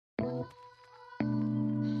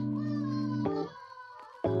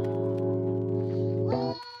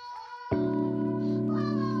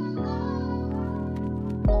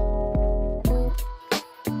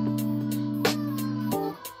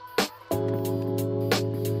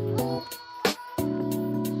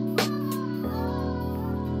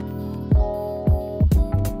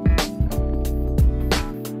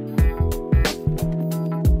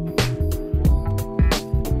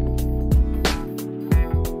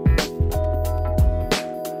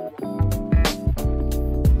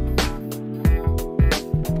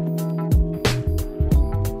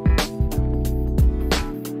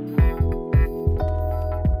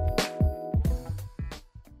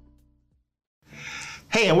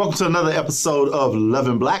Hey, and welcome to another episode of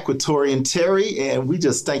Loving Black with Tori and Terry. And we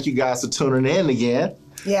just thank you guys for tuning in again.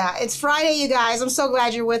 Yeah, it's Friday, you guys. I'm so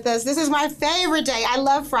glad you're with us. This is my favorite day. I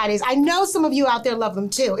love Fridays. I know some of you out there love them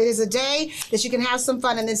too. It is a day that you can have some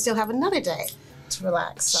fun and then still have another day to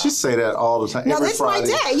relax. So. She say that all the time. No, this is my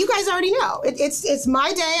day. You guys already know. It's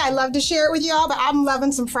my day. I love to share it with y'all, but I'm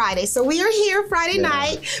loving some Friday. So we are here Friday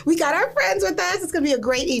night. We got our friends with us. It's going to be a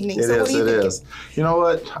great evening. It is. You know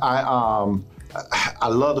what? I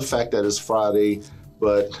love the fact that it's Friday,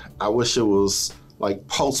 but I wish it was like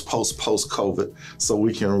post COVID, so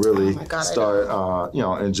we can really start,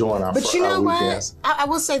 enjoying our. But you know what? Weekends. I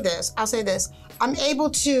will say this. I'll say this. I'm able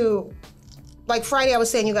to. Like Friday, I was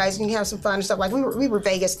saying, you guys, you can have some fun and stuff. Like we were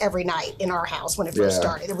Vegas every night in our house when it first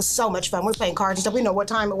started. It was so much fun. We were playing cards and stuff. We know what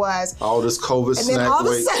time it was. All this COVID and then all of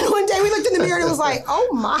a sudden, one day we looked in the mirror and it was like, oh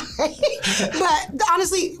my. But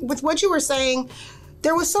honestly, with what you were saying,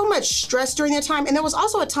 there was so much stress during that time, and there was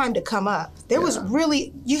also a time to come up. There was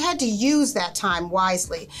really, you had to use that time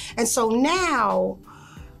wisely. And so now,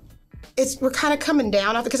 we're kind of coming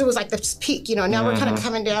down because it was like this peak, now we're kind of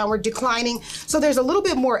coming down, we're declining. So there's a little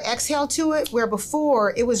bit more exhale to it, where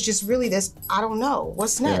before it was just really this, I don't know,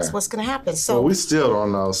 what's next, what's going to happen. So well, we still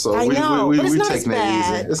don't know. So I know, we but it's not taking as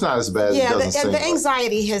bad. It easy. It's not as bad as it doesn't seem. The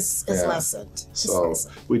anxiety has lessened. So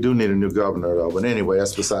we do need a new governor though. But anyway,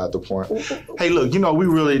 that's beside the point. Hey, look, we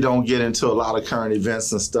really don't get into a lot of current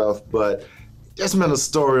events and stuff, but there's been a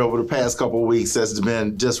story over the past couple of weeks that's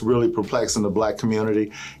been just really perplexing the Black community,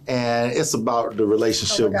 and it's about the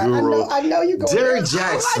relationship guru, I know you're going Derrick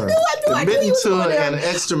Jackson, admitting to an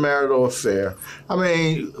extramarital affair. I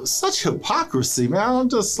mean, such hypocrisy, man. I'm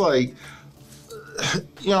just like,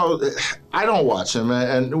 I don't watch him,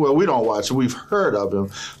 and we don't watch him. We've heard of him,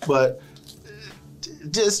 but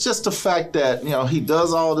it's just the fact that, he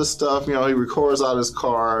does all this stuff, he records out his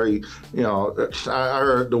car, I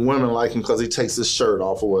heard the women like him because he takes his shirt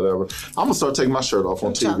off or whatever. I'm going to start taking my shirt off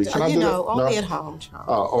on TV. Can I do that? Only at home, Charles.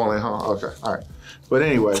 Oh, only at home? Okay, all right. But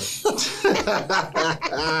anyway, I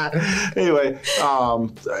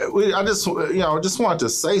just wanted to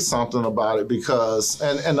say something about it because,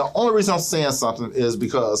 and the only reason I'm saying something is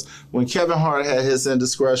because when Kevin Hart had his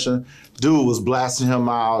indiscretion, dude was blasting him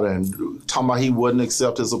out and talking about he wouldn't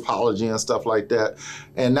accept his apology and stuff like that.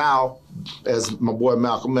 And now, as my boy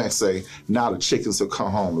Malcolm X say, now the chickens have come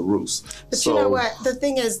home to roost. But you know what? The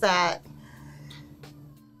thing is that,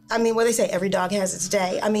 what they say, every dog has its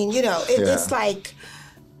day. It's like,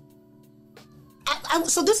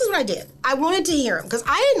 so this is what I did. I wanted to hear him because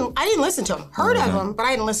I didn't listen to him. Heard of him, but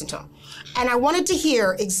I didn't listen to him. And I wanted to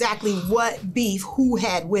hear exactly what beef who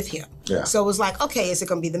had with him. Yeah. So it was like, okay, is it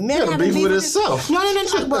going to be the men having beef with himself? No.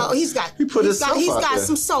 Well, he's got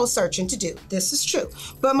some soul searching to do. This is true.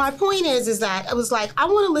 But my point is that I was like, I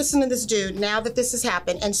want to listen to this dude now that this has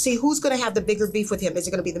happened and see who's going to have the bigger beef with him. Is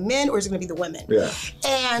it going to be the men or is it going to be the women? Yeah.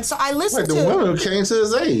 And so I listened to the women who came to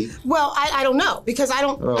his aid. Well, I don't know because I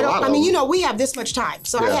don't. We have this much time,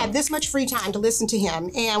 so I had this much free time to listen to him,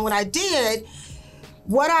 and when I did.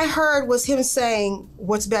 What I heard was him saying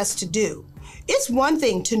what's best to do. It's one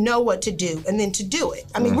thing to know what to do and then to do it.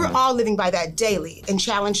 We're all living by that daily and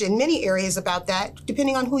challenged in many areas about that,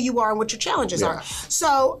 depending on who you are and what your challenges are.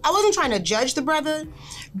 So I wasn't trying to judge the brother,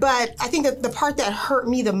 but I think that the part that hurt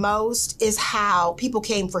me the most is how people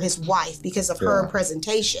came for his wife because of her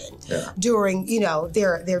presentation during,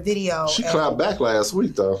 their video. She clapped back last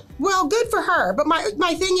week, though. Well, good for her. But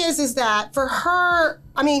my thing is that for her,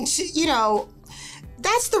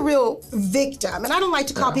 that's the real victim. And I don't like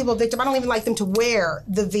to call people a victim. I don't even like them to wear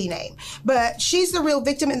the V name. But she's the real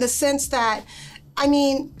victim in the sense that,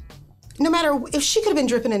 no matter if she could have been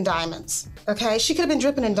dripping in diamonds, okay? She could have been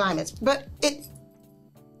dripping in diamonds. But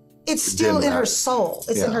it's still in her soul.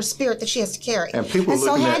 It's in her spirit that she has to carry. And people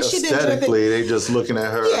looking at aesthetically, they just looking at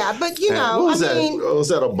her. Yeah, but was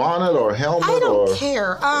that a bonnet or a helmet? I don't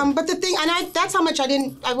care. But the thing, and that's how much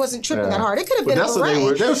I wasn't tripping that hard. It could have been a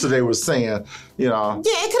beret. That's what they were saying, Yeah,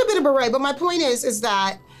 it could have been a beret. But my point is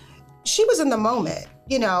that she was in the moment,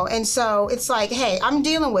 and so it's like, hey, I'm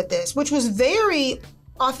dealing with this, which was very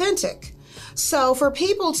authentic. So for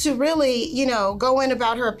people to really, go in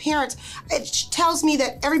about her appearance, it tells me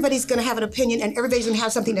that everybody's going to have an opinion and everybody's going to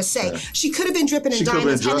have something to say. Yeah. She could have been dripping in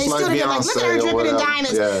diamonds, and they still have been like, look at her dripping in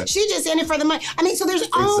diamonds. Yeah. She just in it for the money. So there's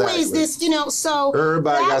always this, so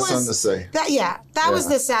everybody got something to say. That was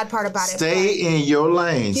the sad part about it. Stay in your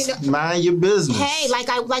lanes. Mind your business. Hey,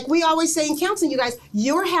 like we always say in counseling, you guys,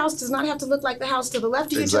 your house does not have to look like the house to the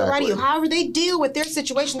left of you, to the right of you. However they deal with their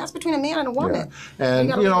situation, that's between a man and a woman. Yeah. And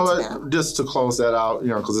you know what? Just to close that out,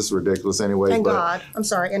 because it's ridiculous anyway. And God. I'm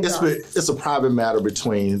sorry. And God. It's a private matter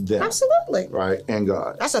between them. Absolutely. Right? And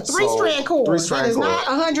God. That's a three-strand cord. Three-strand cord. It's not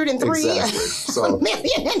 103. Exactly. So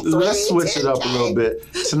let's switch it up a little bit.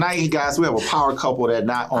 Tonight, guys, we have a power couple that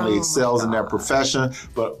not only excels in their profession,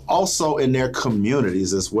 but also in their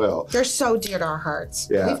communities as well. They're so dear to our hearts.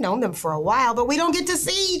 Yeah. We've known them for a while, but we don't get to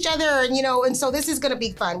see each other, and so this is going to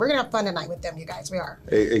be fun. We're going to have fun tonight with them, you guys. We are.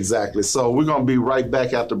 Exactly. So we're going to be right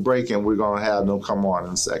back after break, and we're going to have them come on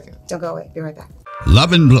in a second. Don't go away. Be right back.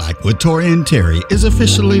 Love and Black with Tori and Terry is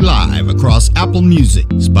officially live across Apple Music,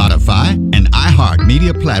 Spotify, and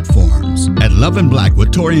iHeartMedia platforms. At Love and Black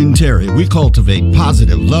with Tori and Terry, we cultivate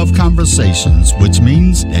positive love conversations, which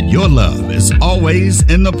means that your love is always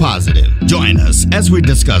in the positive. Join us as we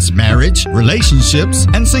discuss marriage, relationships,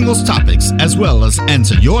 and singles topics, as well as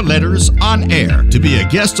answer your letters on air. To be a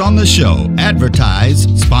guest on the show, advertise,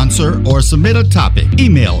 sponsor, or submit a topic,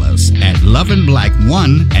 email us at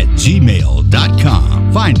loveandblack1@gmail.com.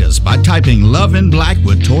 Find us by typing Love and Black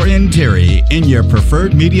with Tori and Terry in your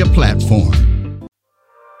preferred media platform.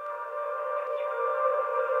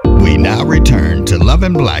 We now return to Love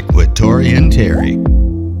and Black with Tori and Terry.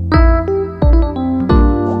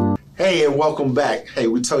 Hey, and welcome back. Hey,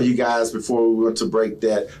 we told you guys before we went to break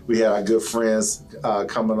that we had our good friends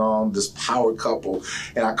coming on, this power couple.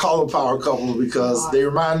 And I call them power couple because they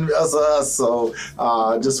remind us of us. So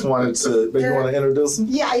just wanted to, you want to introduce them?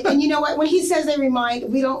 Yeah, and you know what? When he says they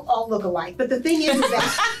remind, we don't all look alike. But the thing is that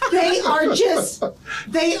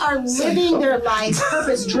they are living their life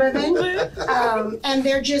purpose-driven. And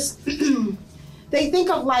they're just... They think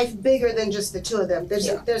of life bigger than just the two of them. There's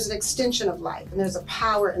an extension of life, and there's a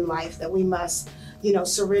power in life that we must,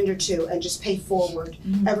 surrender to and just pay forward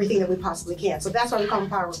everything that we possibly can. So that's why we call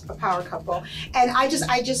them a power couple. And I just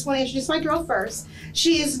want to introduce my girl first.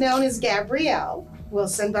 She is known as Gabrielle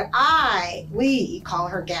Wilson, but we call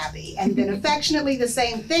her Gabby. And then affectionately the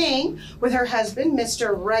same thing with her husband,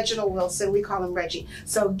 Mr. Reginald Wilson. We call him Reggie.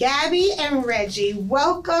 So Gabby and Reggie,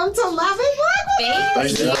 welcome to Love and Black.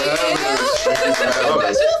 Thank you.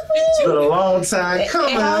 It's been a long time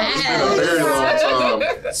coming. It's been a very long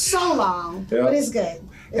time. So long, but it's good.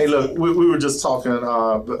 Hey, look, we were just talking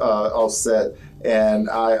offset, and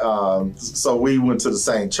so we went to the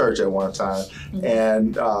same church at one time,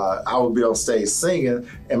 and I would be on stage singing,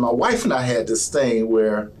 and my wife and I had this thing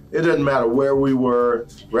where it doesn't matter where we were,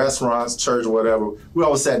 restaurants, church, whatever, we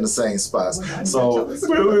always sat in the same spots. So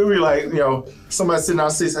we like, somebody sitting on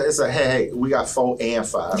the seats, it's like, hey, we got 4 and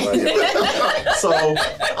 5 right here. So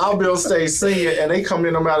I'll be on stage singing, and they come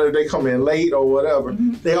in, no matter if they come in late or whatever,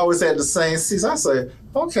 they always had the same seats. I say,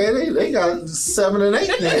 okay, they got 7 and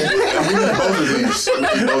 8 then. We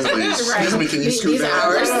need both of these. Excuse me, can you scoot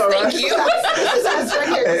down? Thank you.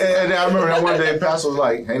 And I remember that one day, Pastor was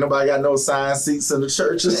like, ain't nobody got no assigned seats in the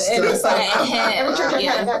churches. Every church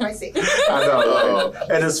I got my seat. I know.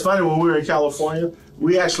 And it's funny, when we were in California,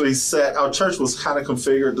 we actually sat, our church was kind of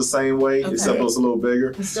configured the same way, except it was a little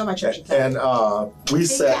bigger. It's still my church. And we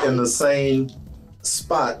sat in the same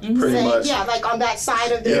spot pretty much. Yeah, like on that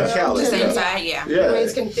side of the same side, yeah.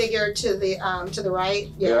 It's configured to the right.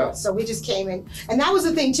 Yeah. So we just came in. And that was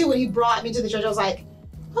the thing too, when he brought me to the church, I was like,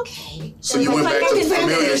 okay. So you went back to the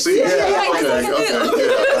familiar seat? Yeah.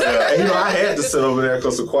 And I had to sit over there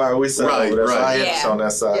because the choir, we sat over there, so I had to sit on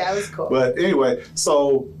that side. Yeah, it was cool. But anyway,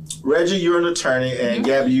 so Reggie, you're an attorney, and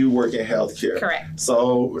Gabby, you work in healthcare. Correct.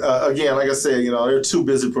 So again, like I said, they're 2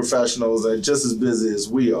 busy professionals, and just as busy as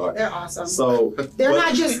we are. They're awesome. So they're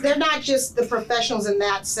not just the professionals in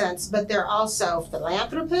that sense, but they're also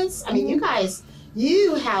philanthropists. I mean,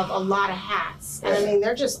 you have a lot of hats, and I mean,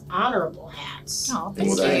 they're just honorable hats. Oh, thank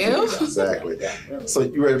you. Exactly. So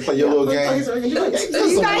you ready to play your little game?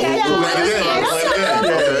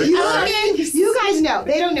 You guys know.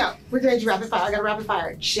 They don't know. We're going to do rapid fire. I got a rapid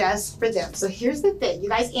fire just for them. So here's the thing. You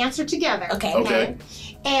guys answer together. Okay.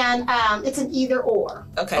 And it's an either or.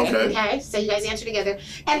 Okay. So you guys answer together.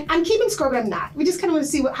 And I'm keeping score, but I'm not. We just kind of want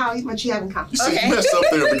to see how much you have in common. You see, you messed up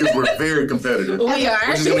there because we're very competitive. We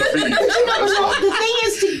are. The thing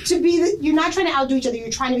is to be you're not trying to outdo each other. You're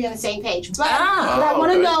trying to be on the same page. But I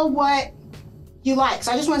want to know what you like.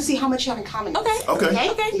 So I just want to see how much you have in common. Okay.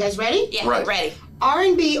 You guys ready? Yeah, right. Ready.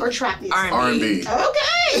 R&B or trap music? R&B.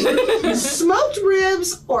 Okay. Smoked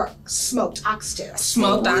ribs or smoked oxtails?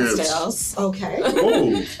 Smoked oxtails. Okay.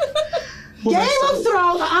 Ooh. Game of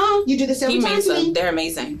Thrones. You do this every He time makes to them. me. They're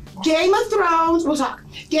amazing. Game of Thrones. We'll talk.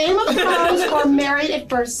 Game of Thrones or Married at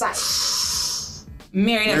First Sight.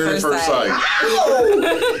 Married at First Sight.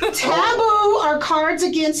 Taboo or Cards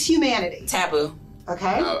Against Humanity. Taboo. Okay.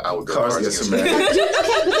 I would go Cards Cards Against Against Humanity.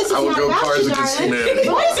 Okay, but this is I would not go about Cards you, Against darling. Humanity.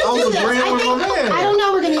 Why does he I was do this? agreeing with my man. I don't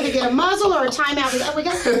know. We're going to either get a muzzle or a timeout. We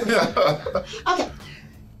got Okay.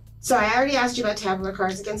 So I already asked you about Taboo or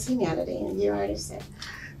Cards Against Humanity, and you already said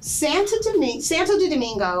Santo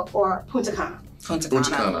Domingo or Punta Cana. Punta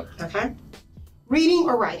Punta Cana. Cana. Okay. Reading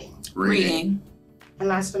or writing. Reading. And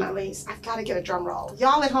last but not least, I've got to get a drum roll.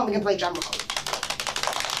 Y'all at home can play drum roll.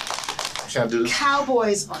 Can't do this.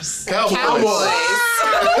 Cowboys or Saints. Cowboys.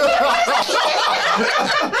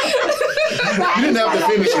 You didn't have to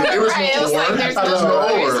finish it. There was Right, it was no like, war. there's There's no no more.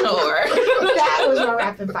 war. There's no more. That was my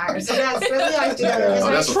rapid fire. So that's what we always do. That.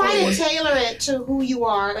 Oh, that's I a try fun to one. tailor it to who you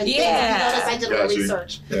are and Yeah. things. You notice I did a little Got you.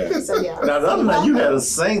 research. Yeah. So yeah. Now, the other night, you had a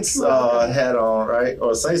Saints hat on, right?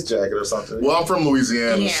 Or a Saints jacket or something. Well, I'm from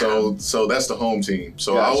Louisiana, Yeah. so that's the home team.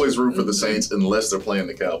 So I Gotcha. always root for the Saints unless they're playing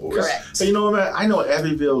the Cowboys. Correct. So you know what, man? I know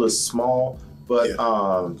Abbeville is small, but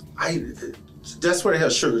Yeah. that's where they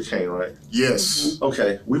have sugar cane, right? Yes.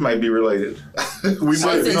 Okay, we might be related. We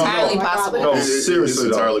might It's be. entirely No. possible. No, It's seriously,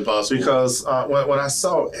 though. entirely possible. Because when I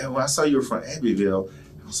saw you were from Abbeville,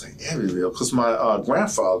 I was like, Abbeville, because my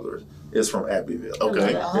grandfather is from Abbeville.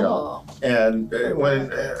 Okay. Oh. And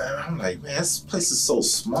when I'm like, man, this place is so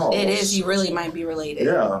small. It is. You really might be related.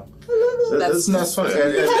 Yeah. That's- It's not funny.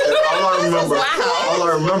 And all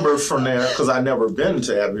I remember from there, because I've never been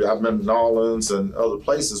to Abbeville. I've been to New Orleans and other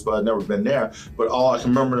places, but I've never been there. But all I can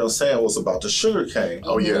remember them saying was about the sugar cane.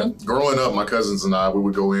 Oh yeah. Growing up, my cousins and I, we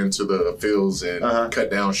would go into the fields and cut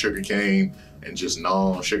down sugar cane and just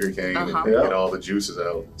gnaw on sugar cane and Yeah. get all the juices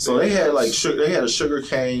out. So they had like they had a sugar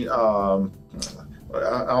cane. I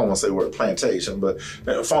don't want to say the word plantation, but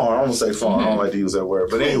farm. I don't want to say farm. I don't like to use that word.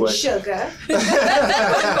 But anyway. Sugar.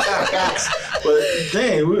 But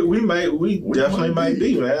dang, we definitely might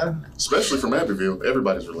be, man. Especially from Abbeville,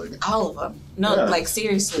 everybody's related. All of them. No, Yeah. like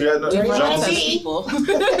seriously. Yeah, no, We're John- not such people.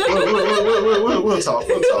 We'll talk.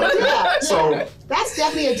 Yeah. So That's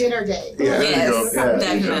definitely a dinner date. yeah, there you Yes, go. Yeah,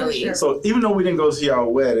 there you go. definitely. So even though we didn't go to your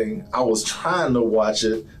wedding, I was trying to watch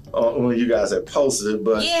it when you guys had posted it,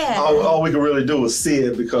 but Yeah. all we could really do was see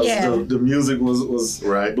it because Yeah. the music was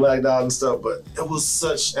Right. blacked out and stuff. But it was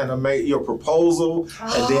such an amazing your proposal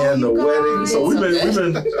and then the you wedding. So we've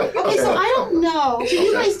been Okay, so I don't know. Can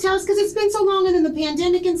you guys tell us, because it's been so long and then the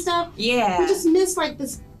pandemic and stuff, Yeah. we just missed like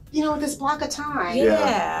this, this block of time.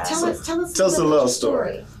 Yeah. Tell us Tell us about the your love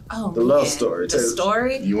story. Oh, The love man. story. The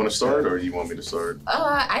story? You want to start or you want me to start?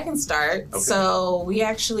 I can start. Okay. So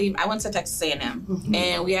I went to Texas A&M,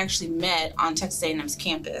 and we actually met on Texas A&M's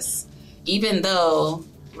campus, even though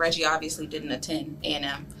Reggie obviously didn't attend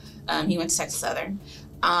A&M. He went to Texas Southern.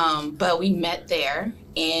 But we met there,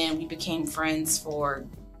 and we became friends for,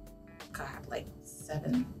 like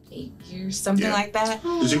 7, 8 years, something Yeah. like that.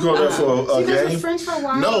 Did you go there for So a you guys were game? friends for a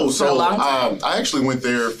while? No, For a so long time. I actually went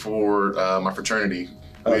there for my fraternity.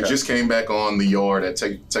 We Okay. just came back on the yard at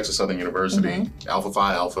Texas Southern University, Alpha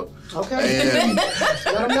Phi Alpha, Okay. and Let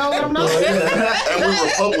them know.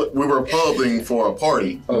 and we were publing for a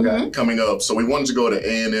party Okay. coming up. So we wanted to go to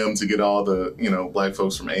A&M to get all the black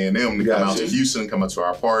folks from A&M to come out Gotcha. to Houston, come out to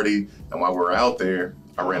our party. And while we were out there,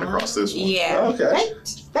 I ran across this one. Yeah. Okay.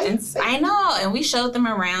 And I know, and we showed them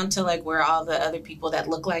around to like where all the other people that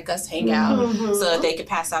look like us hang out, so that they could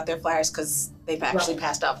pass out their flyers because they've actually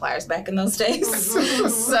passed out flyers back in those days.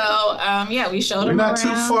 So yeah, we showed We're them not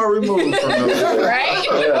around. too far removed from those. Right?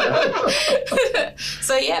 Yeah.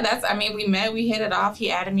 So yeah, we met, we hit it off.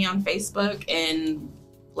 He added me on Facebook, and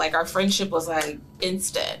like our friendship was like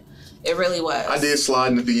instant. It really was. I did slide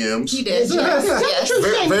in the DMs. He did. Yes.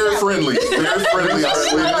 Very, very friendly. Very friendly. I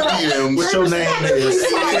slid in the DMs. What your name is?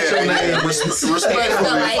 What's your name? Respectfully.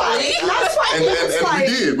 Politely. That's why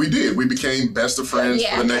And we did. We became best of friends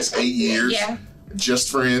for the next 8 years. Yeah. Just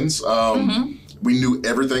friends. We knew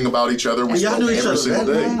everything about each other. We Y'all spoke knew each every other single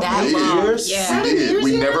that day. long? That 8 long. years? Yeah. We did.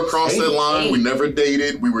 We never crossed that line. We 8. never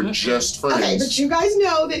dated. We were just friends. Okay, but you guys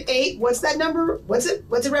know that 8, what's that number? What's it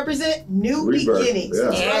represent? New Rebirth. beginnings. Yeah.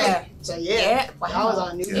 That's Yeah. right. So yeah. Yeah. I was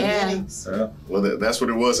on new Yeah. beginnings. Well, that's what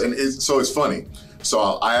it was. And so it's funny. So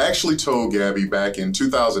I actually told Gabby back in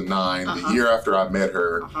 2009, the year after I met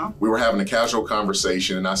her, we were having a casual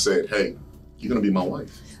conversation, and I said, "Hey, you're gonna be my wife."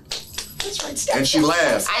 That's right. And she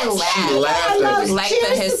laughed. I laughed. She laughed at me. Like Cheers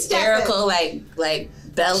the to hysterical, like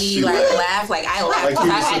belly laugh. Like I laughed. Like he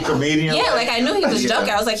was a comedian. Yeah, like I knew he was joking.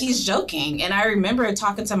 I was like, he's joking. And I remember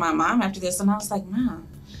talking to my mom after this, and I was like, Mom,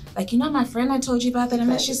 like, you know my friend I told you about that?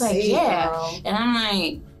 And she's like, yeah. Girl. And I'm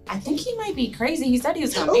like, I think he might be crazy. He said he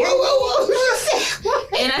was gonna marry me.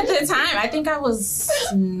 And at the time, I think I was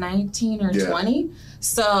 19 or 20.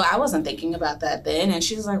 So I wasn't thinking about that then. And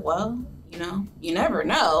she was like, well, you know, you never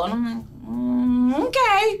know. And I'm like,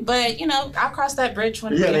 okay, but you know, I'll cross that bridge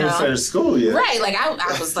when they didn't finish school yet. Right, like I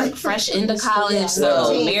was like fresh into college,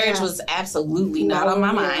 so marriage was absolutely not on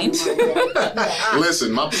my mind.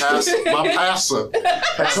 Listen, my pastor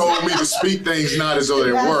told me to speak things not as though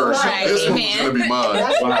they were. Right, this one's gonna be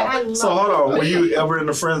mine. Wow. So hold on, were you ever in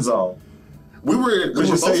the friend zone? We were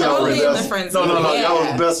totally in the friend zone. No, y'all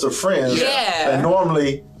was best of friends. Yeah. And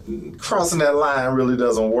normally, crossing that line really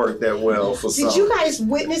doesn't work that well for some. Did you guys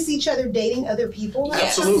witness each other dating other people?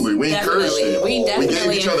 Yes, absolutely. We encouraged it. We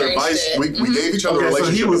gave each other advice. We gave each other relationship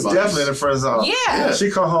so he was advice. definitely in the friend zone. Yeah.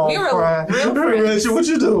 She come home crying. Real friends. What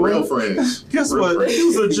you do? Real friends. Guess what? Friends. He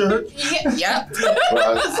was a jerk. Yeah.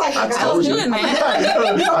 I was doing that.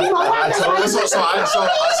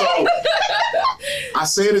 I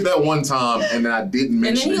said it that one time, and then I didn't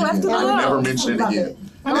mention it. I never mentioned it again.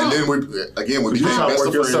 And then we became best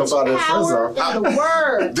of friends.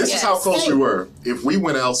 This is how close we were. If we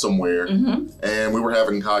went out somewhere and we were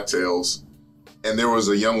having cocktails, and there was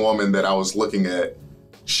a young woman that I was looking at,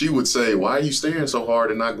 she would say, "Why are you staring so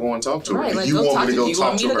hard and not go and talk to her? Right, like, you want me to go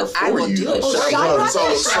talk to her for you?" Shy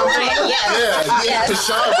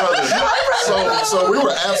brother. So we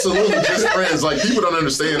were absolutely just friends. Like people don't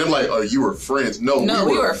understand. I'm like, "Oh, you were friends?" No,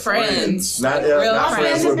 we were friends. Not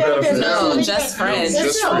friends with benefits. No, just friends.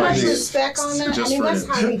 There's so much respect on that. I mean, that's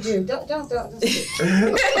how we do. Don't.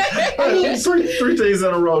 I mean, three days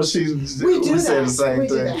in a row, we say the same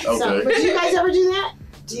thing. Okay. So, but do you guys ever do that?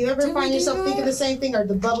 Do you ever find yourself thinking the same thing, or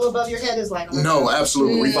the bubble above your head is like? Oh, no,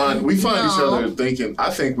 absolutely. We find each other thinking. I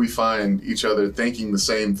think we find each other thinking the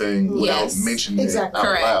same thing without mentioning it out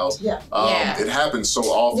loud. Yeah. It happens so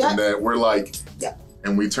often that we're like,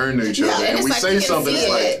 and we turn to each other and we say something. It's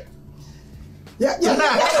like. Yeah. We got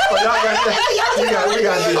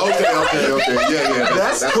this. Okay. Yeah.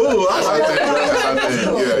 That's cool.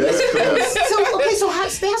 So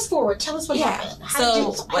fast forward. Tell us what happened.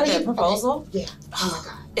 How did the proposal? Okay. Yeah. Oh my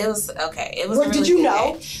God. It was okay. It was. What did you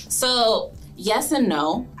know? So yes and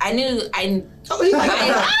no. I know he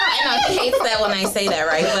hates that when I say that,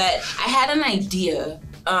 right? But I had an idea.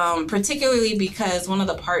 Particularly because one of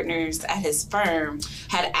the partners at his firm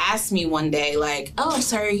had asked me one day, like, "Oh, I'm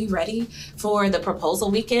sorry, are you ready for the proposal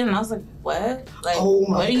weekend?" And I was like, "What? Like,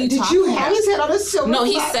 what are you talking about?" Did you have his head on a silver? No,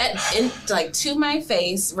 he said to my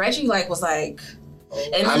face. Reggie was like.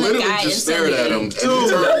 And I literally just stared at him. He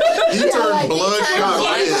turned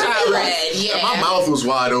bloodshot red. Yeah. And my mouth was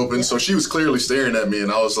wide open, so she was clearly staring at me, and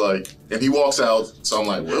I was like, and he walks out, so I'm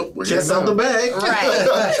like, well, we're Kiss out the bag. Right.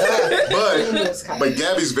 But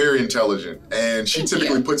Gabby's very intelligent, and she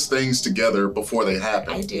typically puts things together before they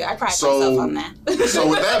happen. I do. I pride myself on that. So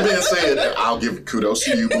with that being said, I'll give kudos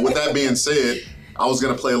to you, but with that being said, I was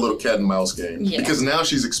going to play a little cat and mouse game because now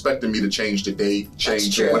she's expecting me to change the date,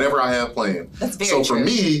 change whatever I have planned. That's very true. For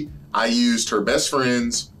me, I used her best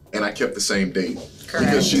friends and I kept the same date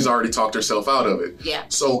because she's already talked herself out of it. Yeah.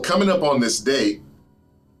 So coming up on this date,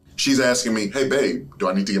 she's asking me, "Hey, babe, do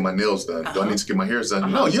I need to get my nails done? Do I need to get my hair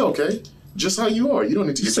done?" No, you're okay. Just how you are. You don't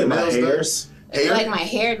need to get your nails done. Hair? Like my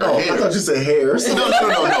hair done. Oh, I thought you said hairs. No,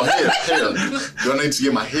 hair. Do I need to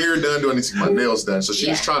get my hair done? Do I need to get my nails done? So she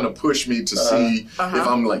was trying to push me to see if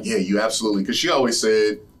I'm like, yeah, you absolutely. Because she always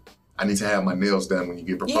said, I need to have my nails done when you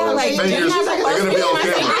get proposed. Yeah, like, fingers, they're going to be on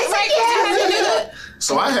camera.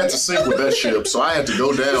 So I had to sync with that ship. So I had to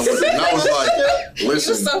go down with it. And I was like,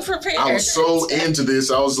 listen, so prepared. I was so into this.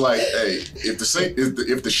 I was like, hey, if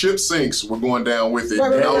the ship sinks, we're going down with it.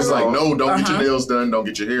 And I was like, no, don't get your nails done. Don't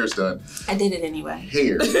get your hairs done. I did it anyway.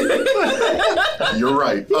 Hair. You're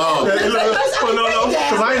right. No,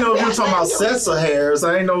 because I didn't know if you were talking about sets of hairs.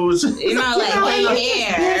 I didn't know what you know, like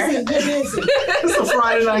hair. It's a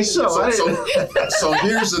Friday night show. So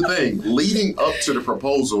here's the thing. Leading up to the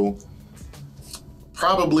proposal,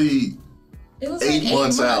 probably it was 8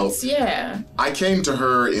 months out. Yeah. I came to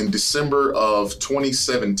her in December of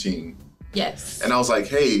 2017. Yes. And I was like,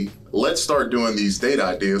 hey, let's start doing these date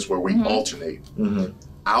ideas where we alternate. Mm-hmm.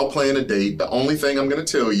 I'll plan a date. The only thing I'm going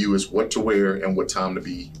to tell you is what to wear and what time to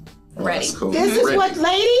be ready. That's cool. This is what,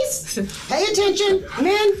 ladies, pay attention.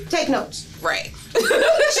 Men, take notes. Right.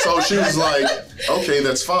 So she was like, okay,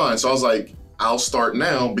 that's fine. So I was like, I'll start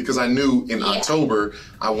now because I knew in October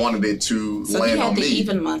I wanted it to land on me. So he had the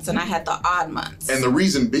even months and I had the odd months. And the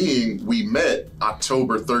reason being, we met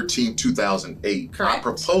October 13, 2008. Correct. I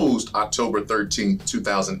proposed October 13,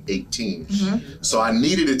 2018. So I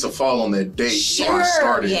needed it to fall on that date. Sure. So I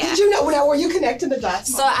started. Yeah. Did you know? Were you connecting the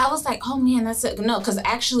dots? So I was like, oh man, that's it. No, because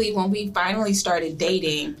actually when we finally started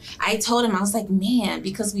dating, I told him, I was like, man,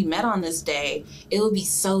 because we met on this day, it would be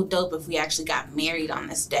so dope if we actually got married on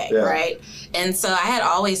this day, right? And so I had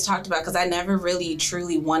always talked about, because I never really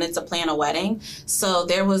truly wanted to plan a wedding. So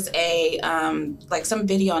there was a, like some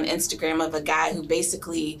video on Instagram of a guy who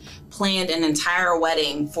basically planned an entire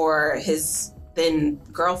wedding for his then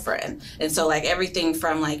girlfriend. And so like everything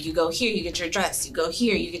from like, you go here, you get your dress, you go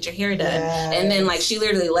here, you get your hair done. Yes. And then like she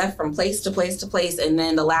literally left from place to place to place. And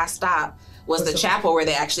then the last stop was the chapel where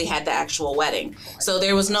they actually had the actual wedding. So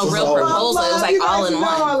there was no real proposal. It was like all in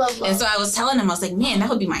one. And so I was telling him, I was like, man, that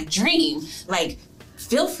would be my dream. Like,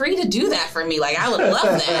 feel free to do that for me. Like, I would love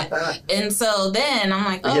that. And so then I'm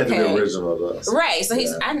like, okay. He had to be original to us. Right. So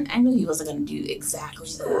I knew he wasn't going to do exactly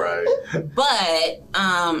that. Right. But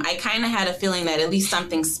I kind of had a feeling that at least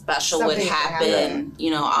something special would happen, you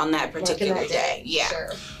know, on that particular day. Yeah. Sure.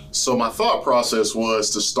 So my thought process was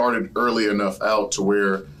to start it early enough out to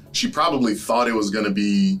where she probably thought it was going to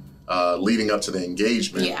be leading up to the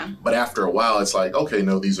engagement. Yeah. But after a while, it's like, okay,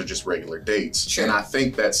 no, these are just regular dates. Sure. And I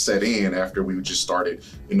think that set in after we just started,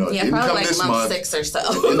 you know, it didn't come like this month. 6 or so.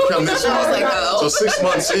 It didn't come this month. Like, oh. So 6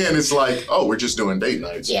 months in, it's like, oh, we're just doing date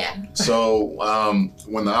nights. Yeah. So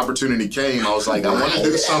when the opportunity came, I was like, I want to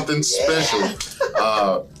do something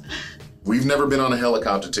special. We've never been on a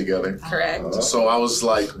helicopter together. Correct. So I was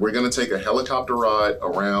like, we're going to take a helicopter ride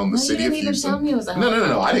around the city of Houston. Tell me it was a helicopter.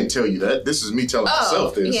 No. I didn't tell you that. This is me telling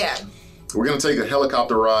myself this. Yeah. We're going to take a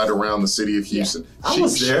helicopter ride around the city of Houston. I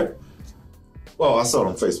was there. Well, I saw it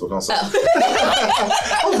on Facebook. I was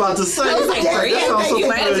about to say. I was like, you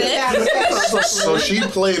might have been. So she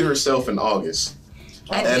played herself in August.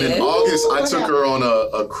 And in August, I took her on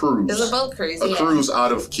a cruise. It was a boat cruise, A cruise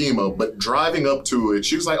out of Kima. But driving up to it,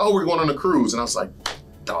 she was like, oh, we're going on a cruise. And I was like,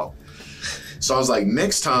 dog. So I was like,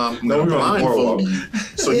 next time, I'm going to blindfold you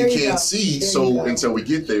so you can't see until we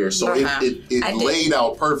get there. So it laid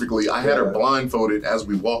out perfectly. I had her blindfolded as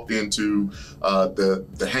we walked into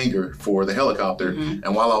the hangar for the helicopter.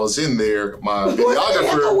 And while I was in there, my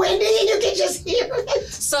videographer... Wendy, you could just hear it.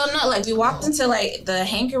 So no, like we walked into like, the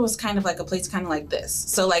hangar was kind of like a place kind of like this.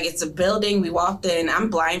 So like it's a building, we walked in,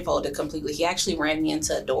 I'm blindfolded completely. He actually ran me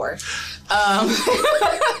into a door.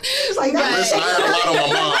 Like, listen, I had a lot on my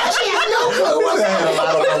mind. She had no clue.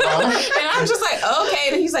 And I'm just like, okay.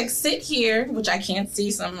 And he's like, sit here, which I can't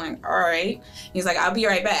see. So I'm like, all right. He's like, I'll be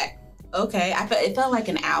right back. Okay. It felt like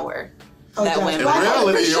an hour. That went in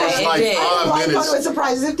reality, it was like 5 minutes.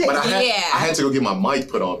 But I had to go get my mic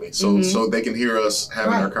put on me so they can hear us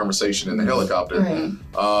having our conversation in the helicopter.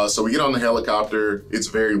 So we get on the helicopter. It's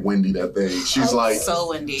very windy that day. She's like so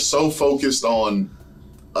windy, so focused on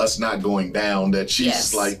us not going down that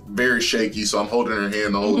she's like very shaky. So I'm holding her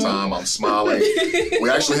hand the whole time. I'm smiling. We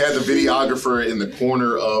actually had the videographer in the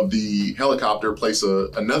corner of the helicopter place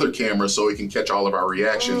another camera so he can catch all of our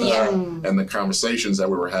reactions and the conversations that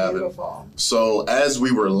we were having. Beautiful. So as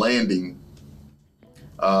we were landing,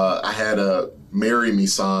 I had a marry me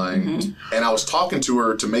sign and I was talking to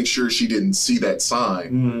her to make sure she didn't see that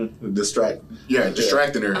sign.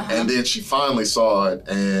 Distracting her. And then she finally saw it,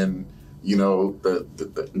 and you know, the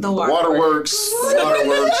waterworks.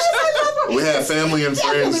 We had family and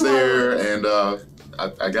friends there, and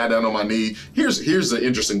I got down on my knee. Here's the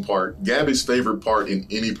interesting part. Gabby's favorite part in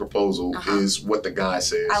any proposal is what the guy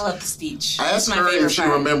says. I love the speech. I asked her if she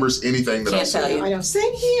remembers anything that I said. I know.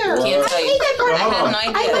 Same here. Can't tell you. I have no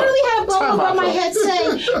idea. I literally had a bubble above my head saying,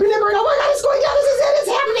 remember, oh my God, it's going down. It's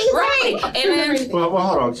happening. Right. And then, well,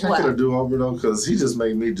 hold on. Can I get a do-over though? Because he just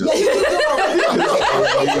made me just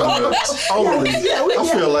totally. I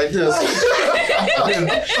feel like this.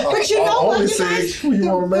 But you know what? Only say you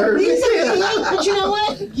want to marry me. But you know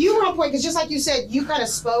what? You were on point because just like you said, you kind of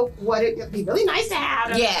spoke what it'd be really nice to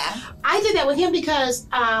have. Yeah. I did that with him because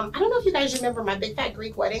I don't know if you guys remember My Big Fat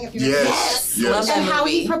Greek Wedding. If you remember yes. And how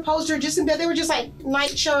he proposed her just in bed. They were just like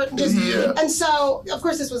nightshirt and just. And so, of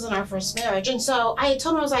course, this was in our first marriage. And so I had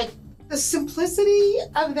told him, I was like, the simplicity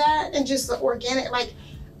of that and just the organic, like,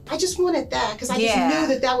 I just wanted that because I just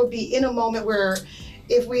knew that would be in a moment where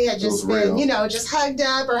if we had just been, you know, just hugged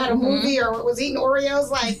up or had a movie or was eating Oreos,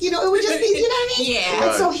 like, you know, it would just be, you know what I mean? Yeah.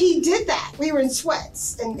 And so he did that. We were in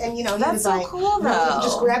sweats and you know, he was so like, cool, though.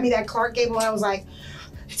 Just grabbed me that Clark Gable and I was like,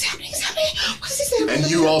 it's happening. What does he say? And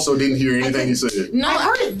you also didn't hear anything he said. No, I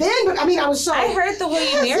heard it then, but I mean, I was so. I heard the "Will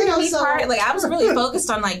you marry me" part. Like, I was really focused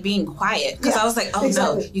on like being quiet because I was like, "Oh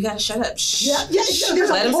no, you gotta shut up." Shh. Yeah.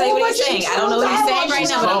 Let him say what he's saying. I don't know what he's saying right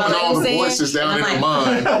now, but I'm gonna let him say it. Voices down in her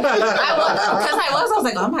mind. I was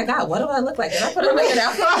like, oh my God, what do I look like? Did I put on like an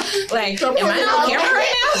outfit? Like, am I on camera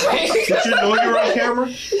right now? Did you know you were on camera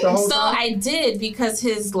the whole time? I did, because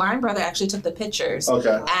his line brother actually took the pictures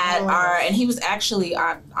at and he was actually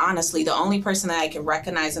honestly the only person that I could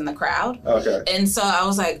recognize in the crowd. Okay. And so I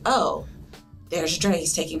was like, oh, there's Dre,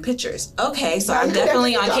 he's taking pictures. Okay, so I'm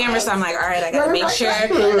definitely on camera, so I'm like, all right, I gotta make sure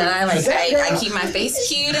that I keep my face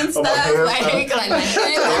cute and stuff. Like my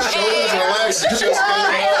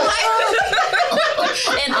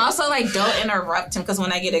and also like don't interrupt him, because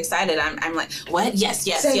when I get excited, I'm like, what? Yes.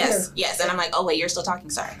 And I'm like, oh wait, you're still talking,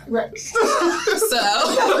 sorry. Right. So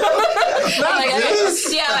I'm like,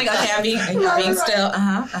 okay, I'm being still,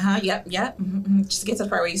 yep. Mm-hmm. Just get to the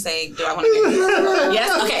part where you say, do I want to be?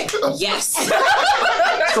 Yes, okay, yes.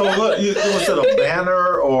 So what, was it a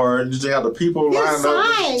banner, or did you have the people lined up?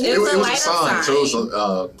 It was a sign. So it was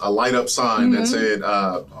a light up sign that said,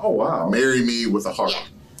 oh wow, marry me with a heart. Yeah.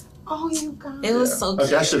 Oh, you guys. It was so cute.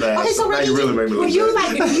 Okay, I should ask. Okay, so now you really made me look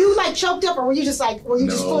good. were you like choked up, or were you just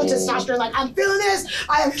full of testosterone? Like, I'm feeling this.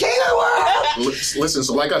 I am king of the world. Listen,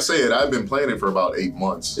 so like I said, I've been planning for about 8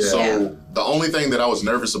 months. Yeah. So the only thing that I was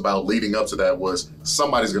nervous about leading up to that was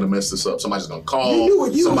somebody's going to mess this up. Somebody's going to call.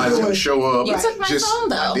 Somebody's going to show up. You took my phone,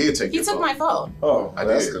 though. I did take your phone. He took my phone. Oh, I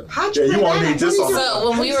that's did. good. How'd Yeah, you won't that? need this on. So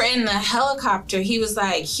when we were in the helicopter, he was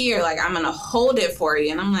like, here, like, I'm going to hold it for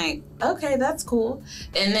you. And I'm like, okay, that's cool.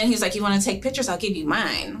 And then he's like, you want to take pictures? I'll give you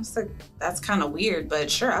mine. I was like, that's kind of weird, but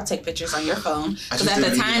sure, I'll take pictures on your phone. Because at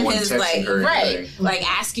the time, his like, like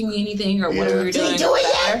asking me anything or what we were doing. Did he do it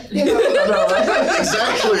yet?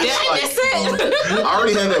 Exactly. Did I miss it? I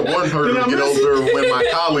already had that one hurdle to get over when my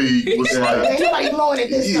colleague was like, Ain't nobody blowing it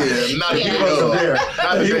this time. not a He big wasn't there.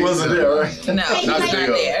 He wasn't there, right? No, Hey, Not not big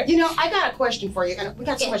there. You know, I got a question for you, and we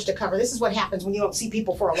got so much to cover. This is what happens when you don't see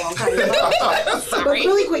people for a long time. But Sorry.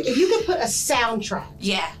 really quick, if you could put a soundtrack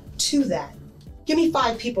Yeah. to that, give me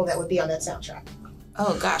 5 people that would be on that soundtrack.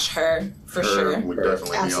 Oh gosh, her for sure. would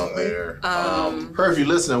definitely be on there. Her, if you're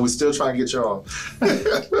listening, we're still trying to get you on.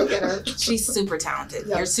 Look at her. She's super talented.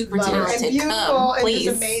 Yeah, You're super love her. talented. And beautiful, Come, and please.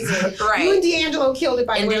 just amazing. Right. You and D'Angelo killed it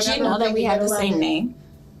by the And way. did you know that we have the same name?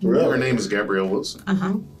 Her name is Gabrielle Wilson.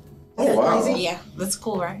 Oh wow. Crazy? Yeah, that's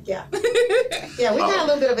cool, right? Yeah. Yeah, we got a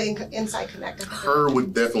little bit of an inside connect. Her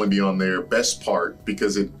would definitely be on there. Best part,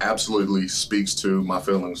 because it absolutely speaks to my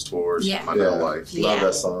feelings towards my new life. Love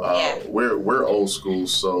that song. We're old school,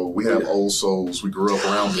 so we have old souls. We grew up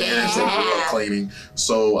around parents that grew up cleaning.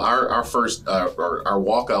 So our first our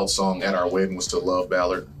walkout song at our wedding was to Love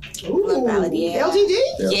Ballard. Ooh, Love Ballad, yeah. LTD?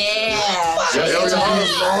 Yeah.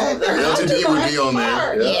 LTD would be on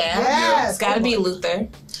there. Yeah. Yes. It's got to be Luther.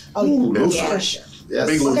 Oh, Luther. Yeah. For sure. Yes.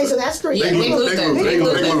 Big Luther. Okay, so that's 3. Yeah, Big Luther. Big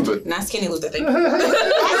Luther. Not Skinny Luther. Thank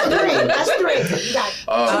That's 3. You got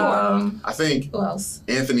I think Who else?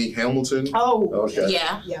 Anthony Hamilton. Oh, Okay.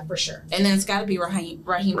 Yeah. yeah, for sure. And then it's got to be Raheem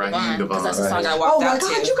Devon, because that's the song I Oh walked my out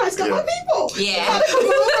God, to. you guys got my people. Yeah.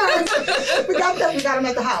 We got them. We got them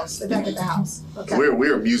at the house. They're back at the house. Okay.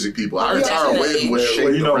 We're music people. Our entire Definitely. wedding was Well,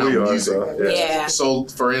 shaped you know around we are, music. so, Yeah. So,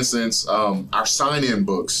 for instance, our sign-in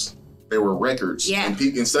books, they were records. Yeah. And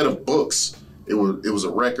instead of books, it was a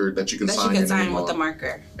record that you can That sign you your can sign name with on. the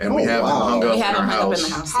marker. And we have them hung up We have in our them hung up house. in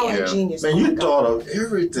the house. How Yeah. ingenious. Man, Oh my you God. thought of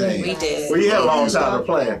everything. We did. Well, you had a long time to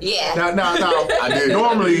plan. Yeah. Now, I did.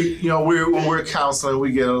 normally, you know, when we're counseling,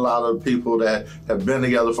 we get a lot of people that have been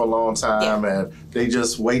together for a long time, and they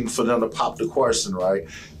just waiting for them to pop the question, right?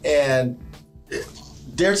 And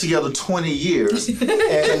they're together 20 years, and then they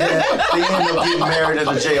end up getting married in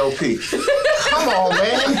the JOP. Come on,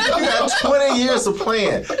 man. You got 20 years of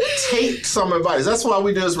plan. Take some advice. That's why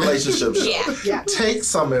we do this relationship show. Yeah. Take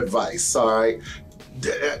some advice, all right?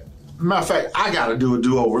 Matter of fact, I got to do a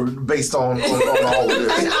do-over based on all of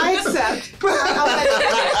this. And I accept.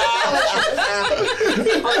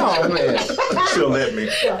 Oh, man. She'll let me.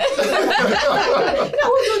 No,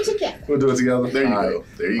 we'll do it together. We'll do it together. There you All go. right.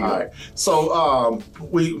 There you All go. right. So,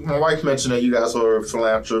 my wife mentioned that you guys were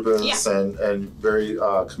philanthropists and very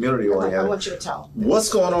community I oriented. want you to tell. What's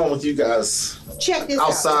going on with you guys Check this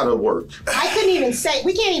outside out. of work? I couldn't even say.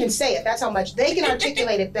 We can't even say it. That's how much they can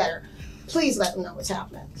articulate it better. please let them know what's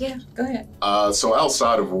happening. Yeah, go ahead. So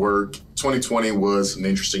outside of work, 2020 was an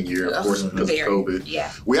interesting year, of course, because of COVID.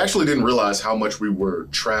 Yeah. We actually didn't realize how much we were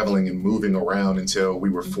traveling and moving around until we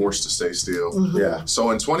were forced to stay still. Yeah.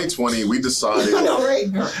 So in 2020, we decided. I know, right?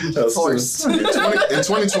 Forced. In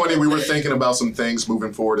 2020, we were thinking about some things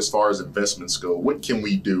moving forward as far as investments go. What can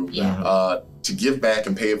we do to give back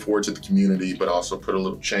and pay it forward to the community, but also put a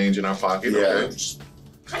little change in our pocket? Yeah.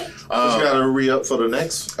 Okay? You gotta re-up for the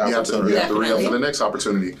next opportunity. You have to re-up for the next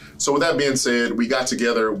opportunity. So with that being said, we got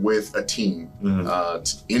together with a team,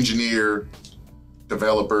 engineer,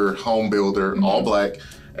 developer, home builder, all black,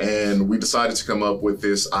 and we decided to come up with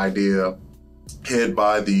this idea headed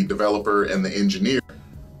by the developer and the engineer.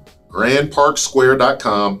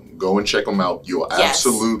 GrandParkSquare.com. Go and check them out. You'll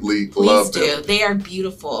absolutely love them. Please do. They are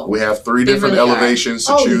beautiful. We have 3 different really elevations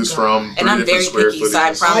to choose from. And I'm very picky, so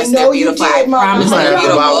I promise I know they're beautiful. you did, I promise Mama. they're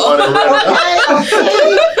beautiful.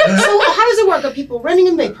 Okay. So how does it work? Are people renting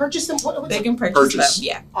them? They purchase them? They can purchase them.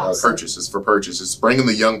 Yeah. Awesome. Purchase. It's for purchase. It's bringing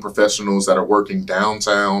the young professionals that are working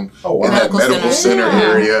downtown in that Medical medical center center.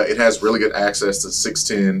 area. It has really good access to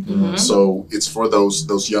 610. So it's for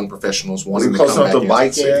those young professionals wanting to come back to bike into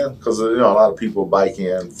the city. in? Because a lot of people bike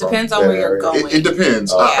in. Depends on where you're going. It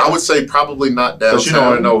depends. Yeah. I would say probably not downtown.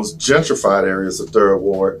 Because in those gentrified areas of Third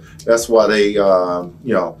Ward, that's why they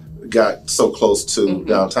got so close to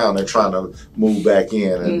downtown. They're trying to move back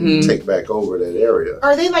in and take back over that area.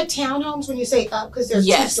 Are they like townhomes when you say up? Because they're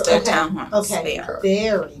Yes, two they're okay. townhomes. Okay, They are.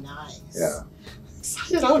 very nice. Yeah.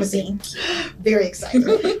 Excited, I want to see. Very excited.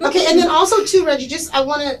 Okay, and then also too, Reggie, I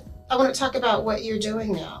want to talk about what you're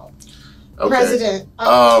doing now. Okay. President.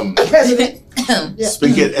 President. Yeah.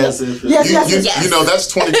 Speak it as if. Yes. You know, that's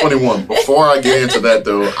 2021. Before I get into that,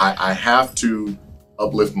 though, I have to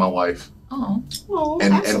uplift my wife Oh.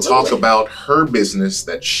 and talk about her business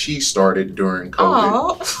that she started during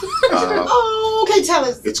COVID. Oh. Okay, tell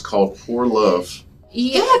us. It's called Pour Love.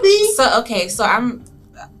 Yeah. Gabby. So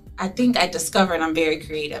I think I discovered I'm very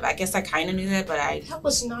creative. I guess I kind of knew that, but That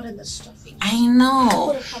was not in the stuff. I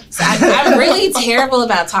know. So I'm really terrible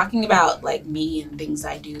about talking about like me and things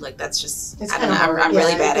I do. Like that's just I don't know. I'm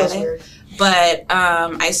really bad at it. Weird. But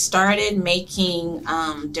I started making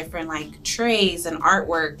different like trays and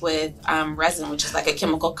artwork with resin, which is like a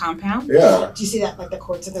chemical compound. Yeah. Do you see that, like the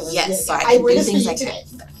quartz in the resin? Yes, so I I can wear do this for things you like today.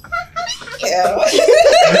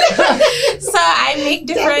 So I make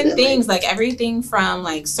different Definitely. things, like everything from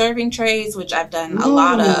like serving trays, which I've done a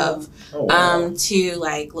lot of, Oh, wow. to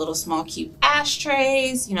like little small cute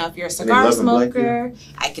ashtrays. You know, if you're a cigar Loving Black smoker,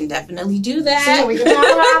 I can definitely do So that. we can talk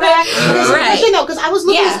about that. Right. No, because I was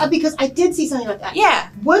looking Yeah. this up because I did see something like that. Yeah.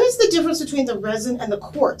 What is the difference between the resin and the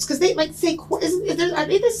quartz? Because they like say quartz. Are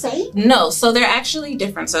they the same? No, so they're actually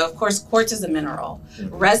different. So of course, quartz is a mineral.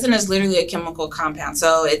 Mm-hmm. Resin is literally a chemical compound.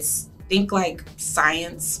 So it's think like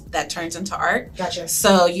science that turns into art. Gotcha.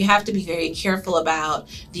 So you have to be very careful about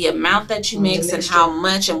the amount that you mix and mixture. how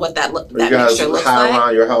much and what that You that guys mixture looks high like.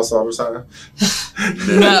 around your house all the time?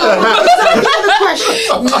 No. Another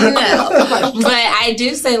question. No. But I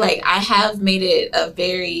do say like I have made it a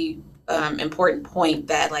very important point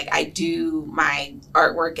that like I do my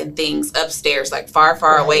artwork and things upstairs, like far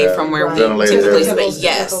away Yeah. from where Right. we Ventilated typically areas. spend.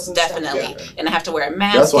 Yes, Chemicals and stuff, definitely. yeah. And I have to wear a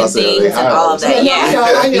mask That's why I and said they things and hide all all of that. the Yeah.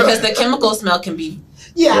 time. I know. Because the chemical smell can be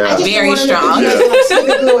Yeah, I just Very didn't want strong. to like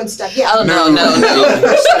super glue and stuff. Yeah. oh no.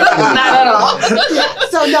 Not at all. Yeah.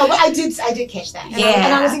 So no, but I did catch that. And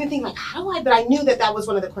Yeah. I was even thinking like, how do I? But I knew that was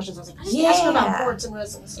one of the questions. I was like, I just ask her about Yeah. quartz and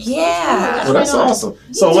resins. Yeah. Well, that's awesome.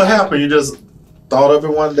 So what happened? You just thought of it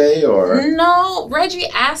one day, or? No, Reggie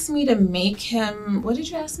asked me to make him. What did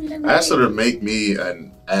you ask me to make? I asked her to make me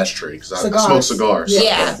an ashtray because I Cigars. smoke cigars.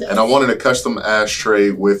 Yeah. And I wanted a custom ashtray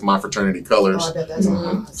with my fraternity colors. Oh, I bet that's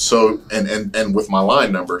awesome. So and with my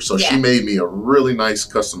line number. So she Yeah. made me a really nice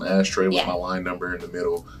custom ashtray with Yeah. my line number in the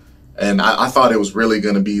middle. And I thought it was really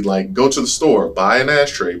gonna be like go to the store, buy an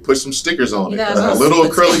ashtray, put some stickers on it, a little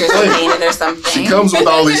acrylic plate. or something. She comes with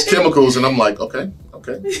all these chemicals, and I'm like, okay.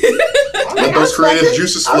 Let those creative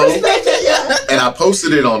juices I flow. respect it, yeah. And I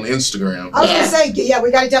posted it on Instagram. I was Yeah. gonna say, yeah, we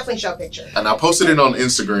gotta definitely show a picture. And I posted it on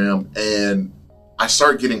Instagram, and I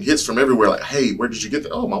start getting hits from everywhere. Like, hey, where did you get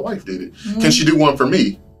that? Oh, my wife did it. Can she do one for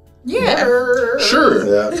me? Yeah. Sure.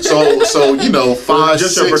 Yeah. So you know, 5,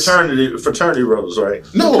 Just 6. your fraternity brothers, right?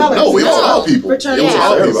 No, it was all people. It was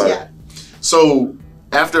all people. Yeah. So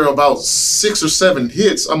after about 6 or 7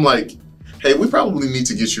 hits, I'm like, hey, we probably need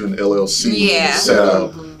to get you an LLC Yeah. set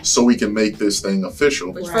up. so we can make this thing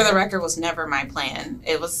official. Which, for the record, was never my plan.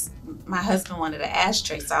 It was my husband wanted an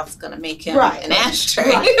ashtray, so I was going to make him an ashtray.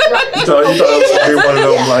 You thought it was going to be one of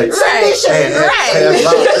them, like,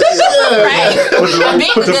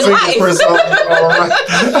 put the fingerprints on.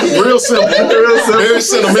 Real simple. Very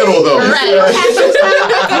sentimental, though.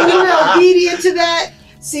 And you're obedient to that.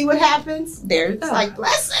 See what happens? There you go. It's like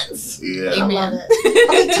blessings. Yeah. I love it.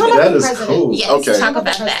 Okay, tell me about the president. Cool. Yes, Okay. talk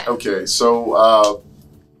about that. Okay, so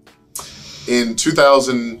in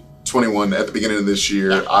 2021, at the beginning of this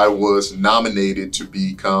year, I was nominated to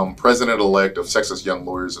become president-elect of Texas Young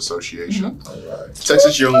Lawyers Association. All right.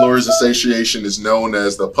 Texas Young Lawyers Association is known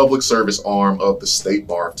as the public service arm of the State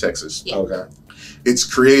Bar of Texas. Yeah. Okay. It's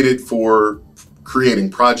created for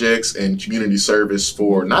creating projects and community service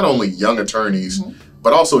for not only young attorneys,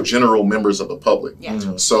 but also general members of the public. Yeah.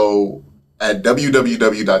 So at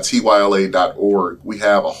www.tyla.org, we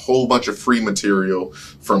have a whole bunch of free material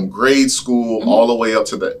from grade school all the way up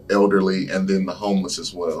to the elderly and then the homeless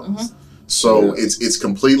as well. So it's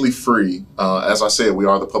completely free. As I said, we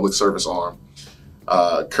are the public service arm.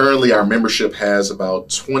 Currently, our membership has about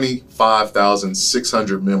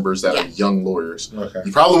 25,600 members that are young lawyers. Okay.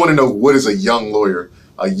 You probably want to know, what is a young lawyer?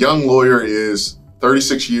 A young lawyer is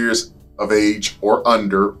 36 years of age or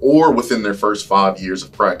under, or within their first 5 years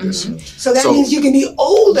of practice. So that means you can be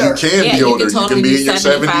older. You can be older. You can be in your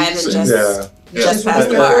 70s. And just pass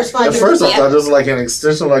the bar. At first, I thought this was like an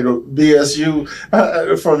extension, like a BSU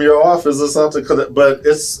from your office or something. But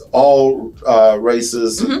it's all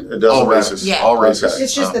races. It doesn't All matter. races. Yeah. All races.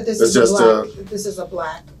 It's just that this It's is just this is a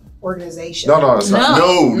black organization. No, it's not.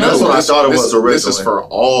 No, That's what I thought it was originally. This is for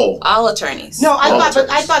all. All attorneys. No, I All thought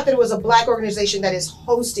attorneys. that it was a black organization that is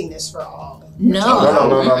hosting this for all. No.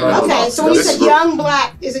 No. Okay, so when you This said is for- young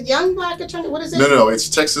black, is it young black attorney? What is it? No, it's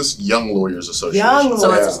Texas Young Lawyers Association. Young So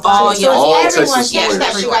lawyers. it's all young. All it's everyone. Texas Catch that,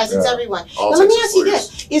 lawyers. you guys. It's Yeah. everyone. All Now, let me Texas ask you lawyers.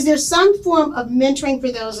 this: is there some form of mentoring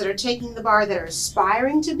for those that are taking the bar that are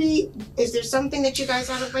aspiring to be? Is there something that you guys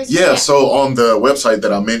have in place? for Yeah, that? so on the website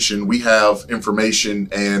that I mentioned, we have information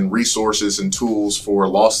and resources and tools for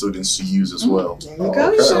law students to use as well. There you go,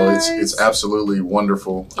 Okay. So guys. it's absolutely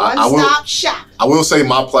wonderful. I One will stop shop. I will say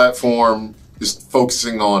my platform is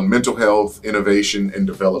focusing on mental health, innovation, and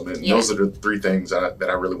development. Yeah. Those are the three things that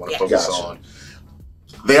I really want to Yeah. focus Gotcha. on.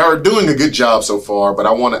 They are doing a good job so far, but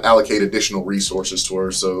I want to allocate additional resources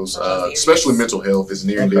towards those, especially mental health is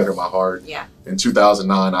near and dear to my heart. Yeah. In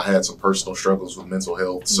 2009, I had some personal struggles with mental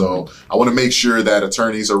health, so I want to make sure that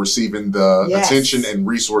attorneys are receiving the Yes. attention and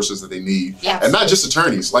resources that they need. Yeah. And not just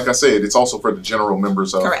attorneys. Like I said, it's also for the general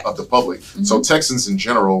members of Correct. the public. So Texans in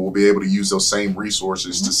general will be able to use those same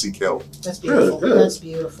resources to seek help. That's beautiful. Good. That's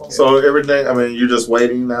beautiful. So everything. I mean, you're just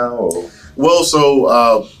waiting now. Or? Well,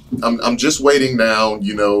 so I'm just waiting now.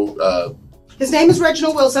 His name is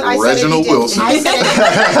Reginald Wilson. I said Reginald it. He did. Wilson. I said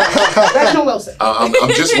it. Reginald Wilson. I'm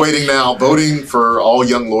just waiting now. Voting for all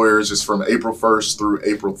young lawyers is from April 1st through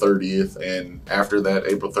April 30th, and after that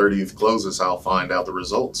April 30th closes, I'll find out the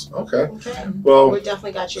results. Okay. Okay. Well, We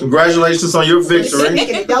definitely got you. congratulations on your victory.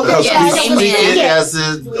 Okay, Yes, we speak amen. it as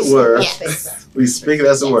it were. Yes. We speak it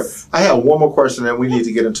as it were. I have one more question, and we need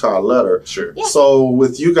to get into our letter. Sure. Yeah. So,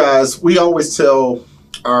 with you guys, we always tell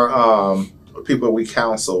our people we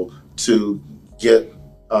counsel to get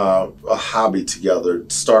a hobby together,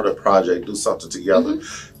 start a project, do something together.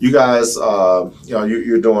 You guys,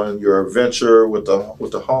 you're doing your venture with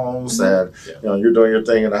the homes, and you're doing your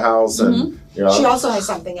thing in the house, and She also has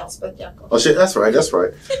something else, but yeah. Go. Oh shit, that's right.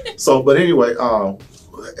 So, but anyway,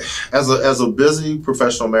 as a busy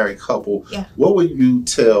professional married couple, what would you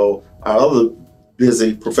tell our other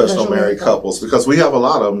busy professional married couples? Because we have a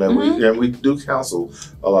lot of them that we do counsel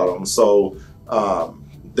a lot of them. So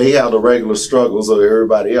they have the regular struggles of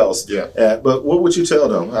everybody else. Yeah. But what would you tell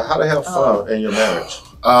them? How to have fun in your marriage?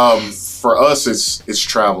 For us, it's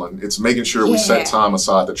traveling. It's making sure we set time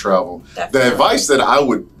aside to travel. Definitely. The advice that I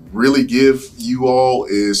would really give you all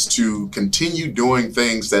is to continue doing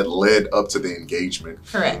things that led up to the engagement.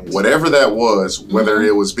 Correct. Whatever that was, whether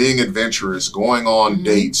it was being adventurous, going on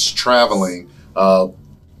dates, traveling,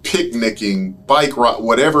 picnicking, bike ride,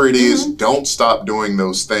 whatever it is, don't stop doing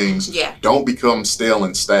those things. Yeah. Don't become stale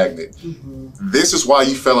and stagnant. This is why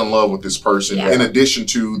you fell in love with this person, Yeah. in addition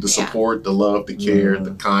to the support, the love, the care,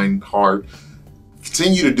 the kind heart.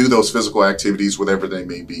 Continue to do those physical activities, whatever they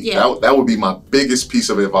may be. Yeah. That would be my biggest piece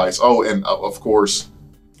of advice. Oh, and of course,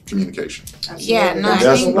 communication. Yeah, no,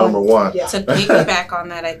 that's number one. Yeah. To piggyback on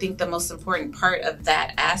that, I think the most important part of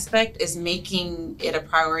that aspect is making it a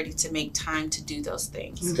priority to make time to do those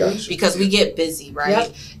things. Gotcha. Because we get busy, right?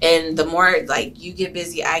 Yep. And the more like you get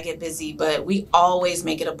busy, I get busy, but we always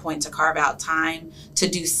make it a point to carve out time to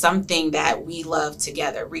do something that we love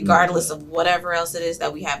together, regardless of whatever else it is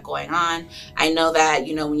that we have going on. I know that,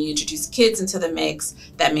 you know, when you introduce kids into the mix,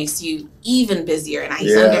 that makes you even busier. And I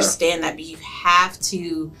understand that, but you have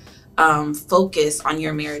to focus on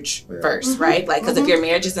your marriage first, right? Like, because if your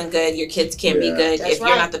marriage isn't good, your kids can't be good. That's if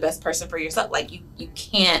you're not the best person for yourself, like you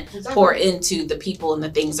can't pour into the people and the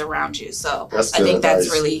things around you. So I think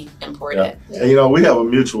that's really important. And you know, we have a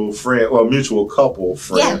mutual friend, or a mutual couple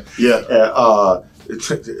friend. And,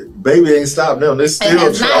 baby ain't stopped them. They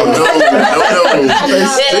still trying. No. They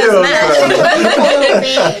still trying.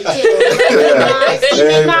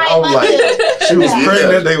 And I'm like, she was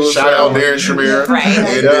pregnant. They was shout out Darren Shamira, right?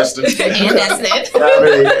 And Destin. And that's it. I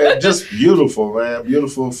mean, and just beautiful, man.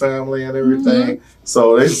 Beautiful family and everything.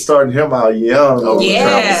 So they starting him out young.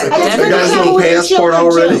 Yeah. You guys have a passport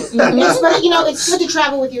already? But, you know, it's good to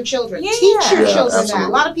travel with your children. Yeah. Teach your children absolutely. that. A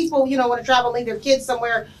lot of people, you know, want to travel and leave their kids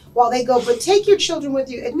somewhere while they go, but take your children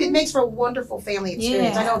with you. It makes for a wonderful family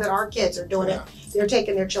experience. I know that our kids are doing it. They're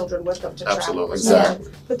taking their children with them to Absolutely. travel.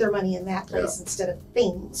 Exactly. Put their money in that place instead of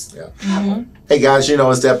things. Hey guys, you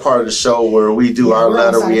know, it's that part of the show where we do our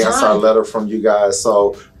letter. We answer our letter from you guys.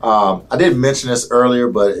 So I didn't mention this earlier,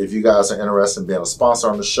 but if you guys are interested in being a sponsor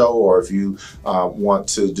on the show, or if you want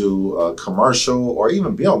to do a commercial or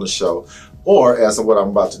even be on the show, or as of what I'm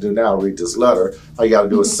about to do now, read this letter, all you got to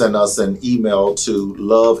do is send us an email to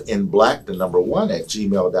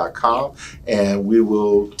loveinblack1@gmail.com, and we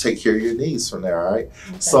will take care of your needs from there, all right?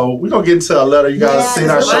 So we're going to get into a letter. You guys seen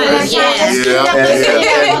our show? And,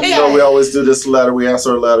 you know, we always do this letter. We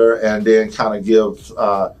answer a letter and then kind of give,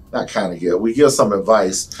 we give some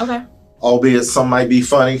advice. Okay. Albeit some might be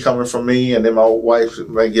funny coming from me, and then my wife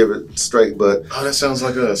may give it straight, but Oh, that sounds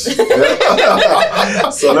like us.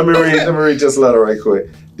 so let me read this letter right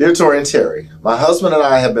quick. Dear Tori and Terry, my husband and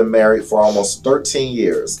I have been married for almost 13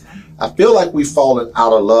 years. I feel like we've fallen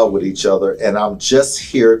out of love with each other, and I'm just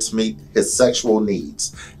here to meet his sexual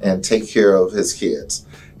needs and take care of his kids.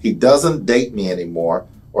 He doesn't date me anymore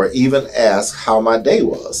or even ask how my day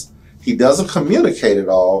was. He doesn't communicate at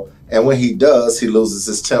all, and when he does, he loses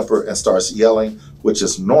his temper and starts yelling, which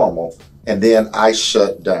is normal, and then I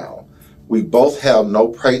shut down. We both have no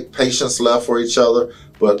patience left for each other,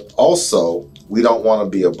 but also we don't want to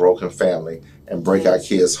be a broken family and break our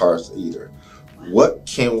kids' hearts either. What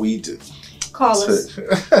can we do? Call us.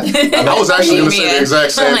 I was actually going to say the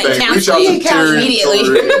exact same thing. Reach out to Terry immediately.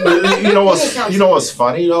 But you know what's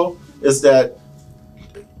funny though is that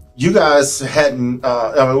you guys hadn't.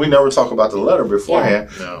 I mean, we never talk about the letter beforehand.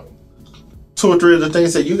 No. 2 or 3 of the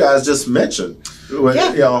things that you guys just mentioned. You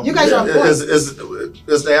know, you guys are on point. Is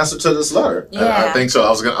the answer to this letter. I think so.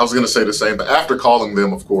 I was gonna say the same, but after calling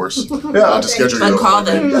them, of course, to schedule you. Uncall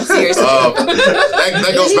them, seriously.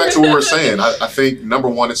 That goes back to what we're saying. I think number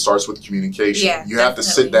one, it starts with communication. Yeah, you have to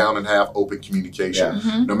sit down and have open communication.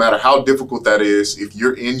 No matter how difficult that is, if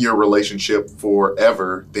you're in your relationship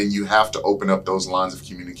forever, then you have to open up those lines of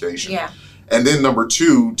communication. Yeah. And then number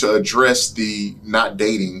two, to address the not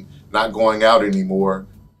dating, not going out anymore,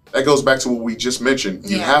 that goes back to what we just mentioned.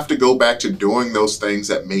 You have to go back to doing those things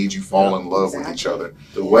that made you fall in love with each other.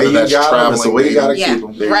 The way you got them is the way you got to keep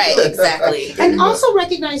them. Right, exactly. And also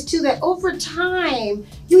recognize too that over time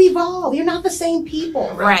you evolve. You're not the same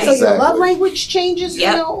people. Right. So your love language changes.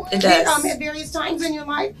 Yep, You know, it does. at various times in your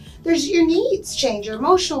life. There's your needs change. Your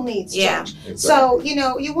emotional needs change. Exactly. So you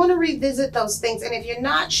know you want to revisit those things. And if you're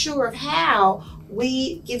not sure of how,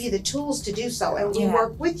 we give you the tools to do so, and we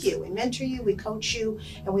work with you. We mentor you, we coach you,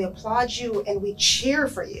 and we applaud you, and we cheer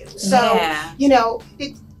for you. So, you know,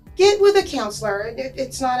 get with a counselor.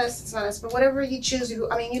 It's not us, but whatever you choose.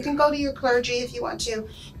 I mean, you can go to your clergy if you want to,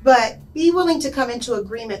 but be willing to come into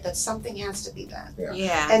agreement that something has to be done.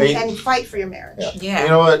 And fight for your marriage. You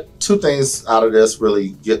know what? 2 things out of this really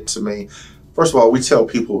get to me. First of all, we tell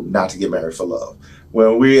people not to get married for love.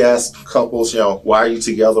 When we ask couples, you know, why are you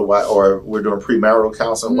together? Why, or we're doing premarital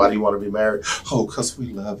counseling, why do you want to be married? Oh, because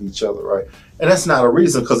we love each other, right? And that's not a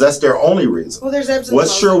reason, because that's their only reason. Well, there's ebbs and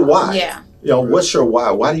What's flows. your why? Yeah. You know, what's your why?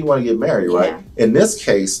 Why do you want to get married, right? In this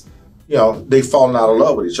case, you know, they've fallen out of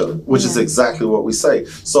love with each other, which is exactly what we say.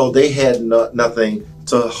 So they had nothing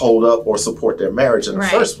to hold up or support their marriage in the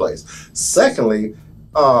first place. Secondly,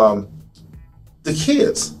 the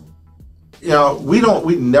kids. You know,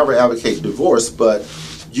 we never advocate divorce, but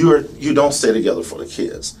you don't stay together for the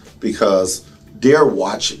kids because they're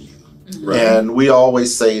watching you. Right. And we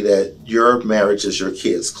always say that your marriage is your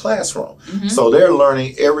kids' classroom. So they're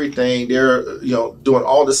learning everything. They're, doing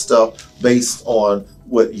all this stuff based on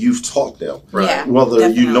what you've taught them, Right. Yeah, whether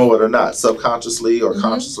definitely. you know it or not, subconsciously or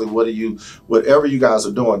consciously. Whatever you guys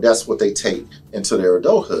are doing, that's what they take into their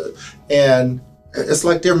adulthood. And it's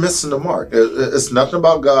like they're missing the mark. It's nothing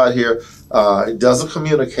about God here. It doesn't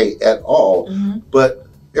communicate at all. But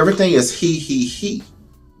everything is he.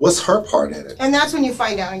 What's her part in it? And that's when you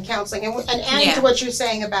find out in counseling. And adding Yeah. to what you're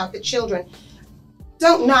saying about the children,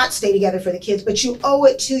 don't not stay together for the kids, but you owe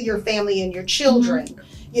it to your family and your children,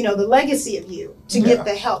 the legacy of you to get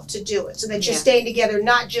the help to do it, so that you're staying together,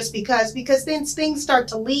 not just because then things start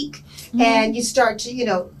to leak and you start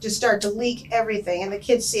to, just start to leak everything, and the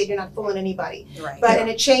kids see it, you're not fooling anybody. Right. But and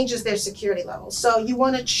it changes their security levels. So you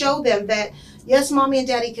want to show them that yes, mommy and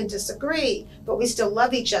daddy can disagree, but we still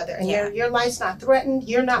love each other, and your life's not threatened.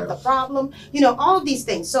 You're not the problem. All of these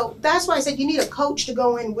things. So that's why I said you need a coach to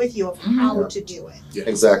go in with you of how to do it. Yeah.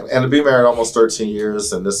 Exactly. And to be married almost 13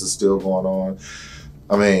 years, and this is still going on.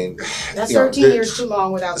 I mean, That's 13 years too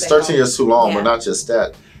long without it's that 13 help. years too long, Yeah. but not just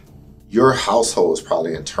that. Your household is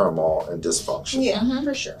probably in turmoil and dysfunction. Yeah,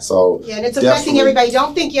 for sure. So Yeah, and it's affecting definitely- everybody.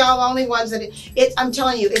 Don't think y'all the only ones that I'm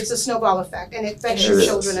telling you, it's a snowball effect, and it affects It your is.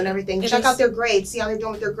 children and everything. It Check is. out their grades, see how they're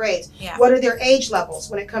doing with their grades. Yeah. What are their age levels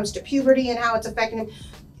when it comes to puberty and how it's affecting them?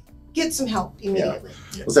 Get some help immediately.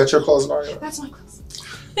 was that your closing argument? That's my close.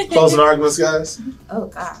 Closing arguments, guys? Oh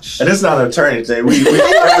gosh. And it's not an attorney thing. We even on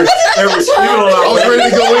I was our ready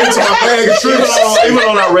to go into my bag of tricks. even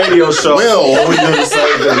on our radio show, Well. we do the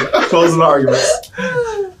same thing. Closing arguments.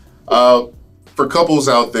 For couples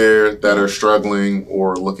out there that are struggling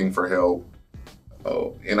or looking for help,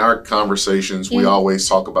 in our conversations, we always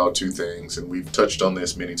talk about two things, and we've touched on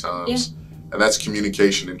this many times, and that's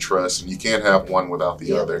communication and trust, and you can't have one without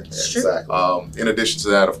the other. Exactly. In addition to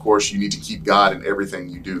that, of course, you need to keep God in everything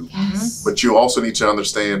you do. Yes. But you also need to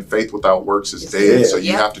understand faith without works is dead, so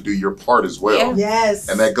you have to do your part as well. Yeah. Yes.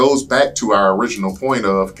 And that goes back to our original point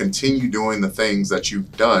of continue doing the things that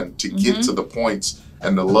you've done to get to the points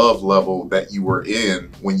and the love level that you were in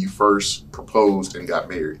when you first proposed and got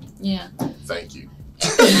married. Yeah. Thank you. You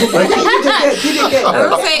did good. You did good. I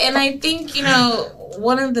would say, and I think,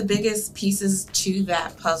 one of the biggest pieces to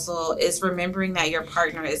that puzzle is remembering that your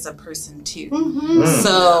partner is a person too.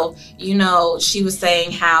 So, she was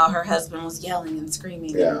saying how her husband was yelling and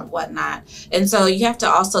screaming and whatnot. And so you have to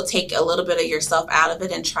also take a little bit of yourself out of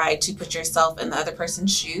it and try to put yourself in the other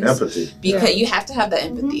person's shoes. Empathy. Because you have to have the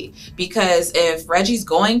empathy. Because if Reggie's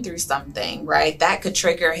going through something, right, that could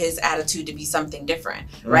trigger his attitude to be something different,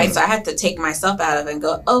 right? So I had to take myself out of it and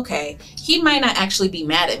go, okay, he might not actually be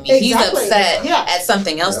mad at me. Exactly. He's upset Yeah. at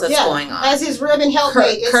something else that's going on. As his rib and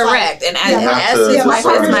helpmate. It's Correct. And as to- his wife, it's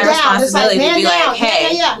my down. It's like, responsibility to man be down. like,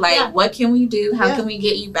 hey, Yeah. what can we do? How Yeah. can we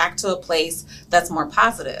get you back to a place that's more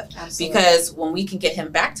positive? Absolutely. Because when we can get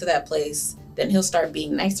him back to that place, then he'll start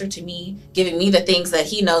being nicer to me, giving me the things that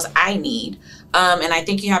he knows I need. And I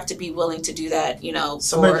think you have to be willing to do that,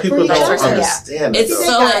 So many people for don't each other. understand It's that.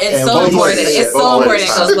 so And so both important. ways. It's Both so ways. important. It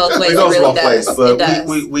goes both ways. It It goes really both ways, does. but It does.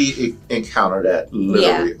 we encounter that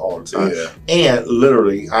literally all the time. Yeah. And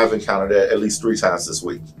literally, I've encountered that at least 3 times this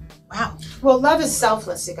week. Wow. Well, love is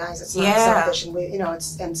selfless, you guys. It's not Yeah. selfish, and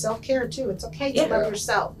and self-care too. It's okay to Yeah. love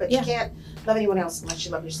yourself, but Yeah. you can't love anyone else unless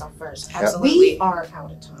you love yourself first. Absolutely. We are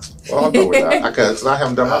out of time. Well, I'll go with that. Because I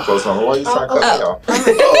haven't done my close number. Why are you trying to cut me off?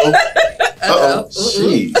 Uh-oh.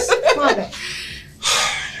 Jeez. Come on, babe.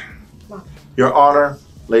 Your Honor,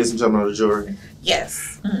 ladies and gentlemen of the jury,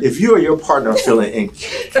 Yes. if you or your partner are feeling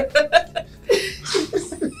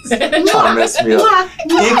trying to mess me up,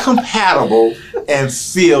 incompatible, and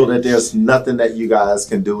feel that there's nothing that you guys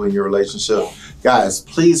can do in your relationship, guys,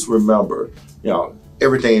 please remember,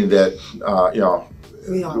 everything that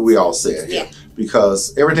we all said here. Yeah.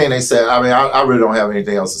 Because everything they said, I really don't have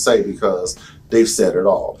anything else to say because they've said it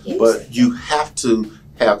all. Yes. But you have to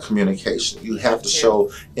have communication. You have to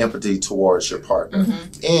show empathy towards your partner.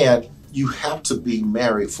 And you have to be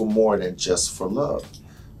married for more than just for love.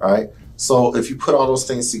 All right? So if you put all those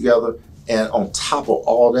things together and on top of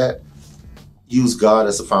all that, use God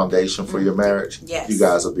as a foundation for your marriage, Yes. you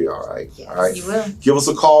guys will be all right. Yes. All right? You will. Give us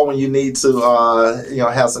a call when you need to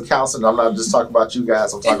have some counseling. I'm not just talking about you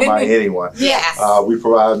guys, I'm talking about anyone. Yes. We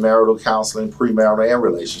provide marital counseling, premarital, and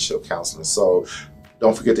relationship counseling. So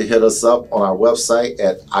don't forget to hit us up on our website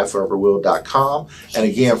at iforeverwill.com. And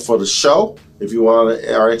again, for the show, if you are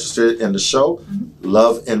interested in the show,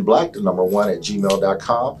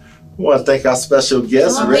 loveandblack1@gmail.com. We want to thank our special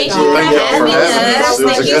guest, Well, Reggie. thank you Thank for y'all for having having us. us. It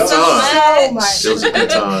was Thank a you good so time. So much. much. It was a good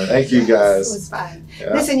time. Thank you, It guys. was fun.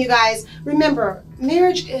 Yeah. Listen, you guys, remember,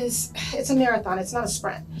 marriage it's a marathon. It's not a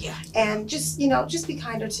sprint. Yeah. And just be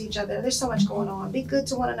kinder to each other. There's so much going on. Be good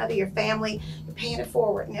to one another, your family. You're paying it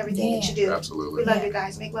forward in everything that you do. Absolutely. We love you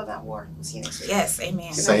guys. Make love, not war. We'll see you next week. Yes,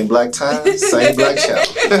 amen. Same black time, same black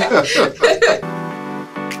channel.